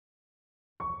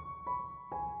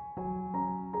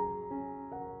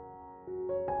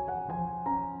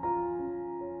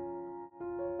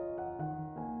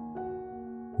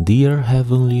Dear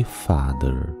Heavenly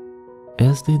Father,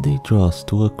 as the day draws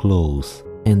to a close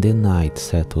and the night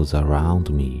settles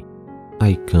around me,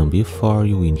 I come before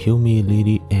you in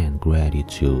humility and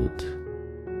gratitude.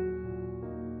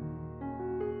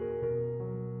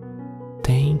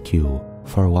 Thank you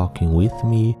for walking with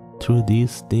me through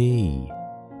this day,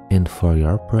 and for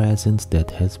your presence that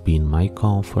has been my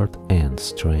comfort and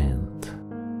strength.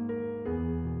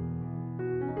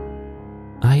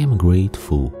 I am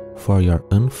grateful for your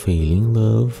unfailing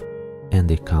love and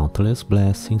the countless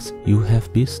blessings you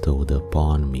have bestowed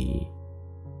upon me.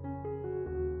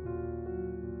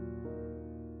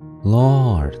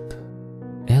 Lord,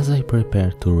 as I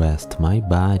prepare to rest my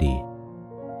body,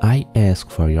 I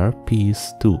ask for your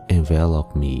peace to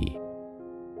envelop me.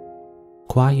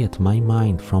 Quiet my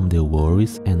mind from the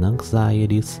worries and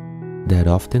anxieties that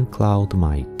often cloud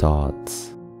my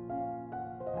thoughts.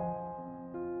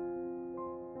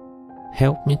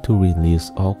 Help me to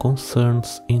release all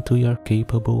concerns into your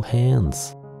capable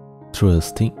hands,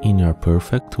 trusting in your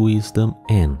perfect wisdom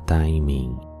and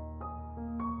timing.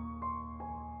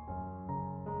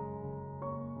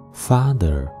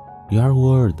 Father, your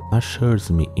word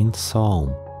assures me in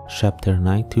Psalm chapter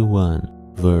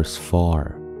 91, verse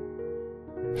 4.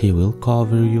 He will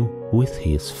cover you with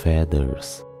his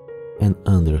feathers, and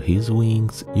under his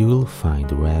wings you will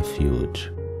find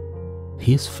refuge.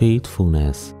 His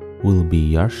faithfulness will be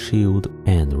your shield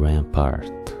and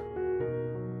rampart.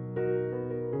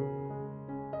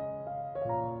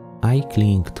 I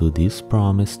cling to this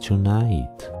promise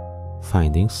tonight,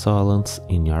 finding solace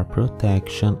in your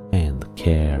protection and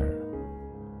care.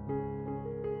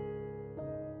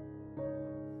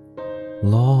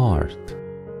 Lord,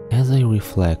 as I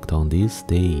reflect on this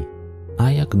day,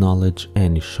 I acknowledge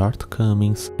any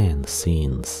shortcomings and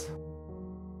sins.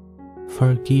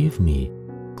 Forgive me,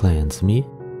 cleanse me,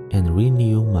 and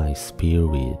renew my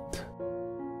spirit.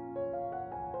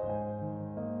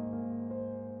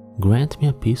 Grant me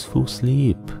a peaceful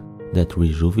sleep that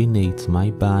rejuvenates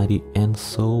my body and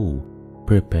soul,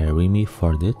 preparing me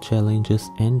for the challenges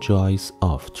and joys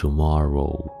of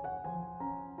tomorrow.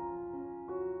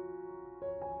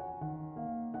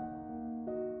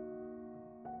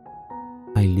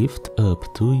 I lift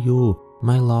up to you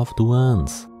my loved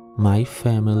ones, my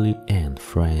family and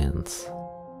friends.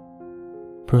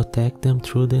 Protect them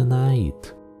through the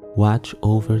night, watch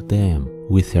over them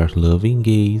with your loving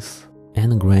gaze,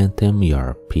 and grant them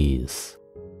your peace.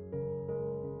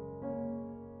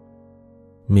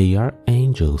 May your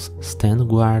angels stand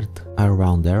guard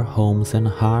around their homes and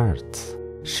hearts,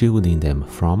 shielding them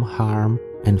from harm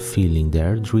and filling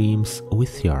their dreams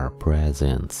with your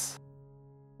presence.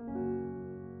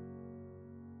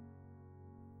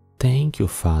 Thank you,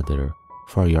 Father,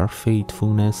 for your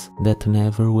faithfulness that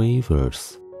never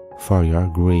wavers, for your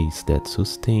grace that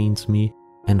sustains me,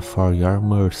 and for your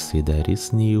mercy that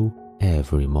is new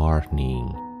every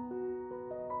morning.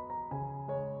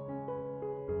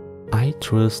 I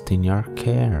trust in your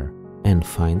care and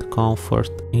find comfort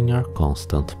in your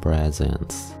constant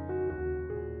presence.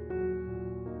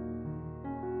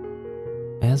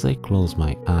 As I close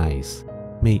my eyes,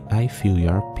 may I feel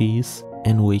your peace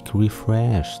and wake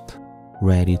refreshed,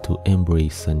 ready to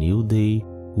embrace a new day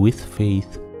with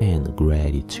faith and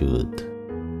gratitude.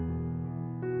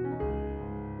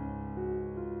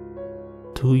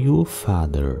 To you,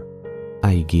 Father,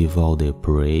 I give all the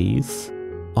praise,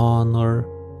 honor,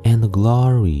 and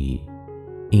glory.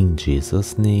 In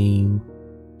Jesus' name,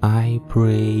 I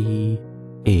pray.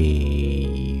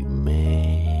 Amen.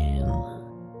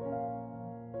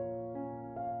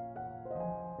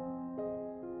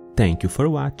 Thank you for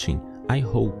watching. I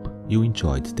hope you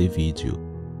enjoyed the video.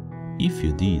 If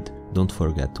you did, don't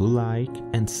forget to like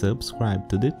and subscribe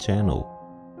to the channel.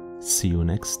 See you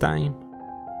next time.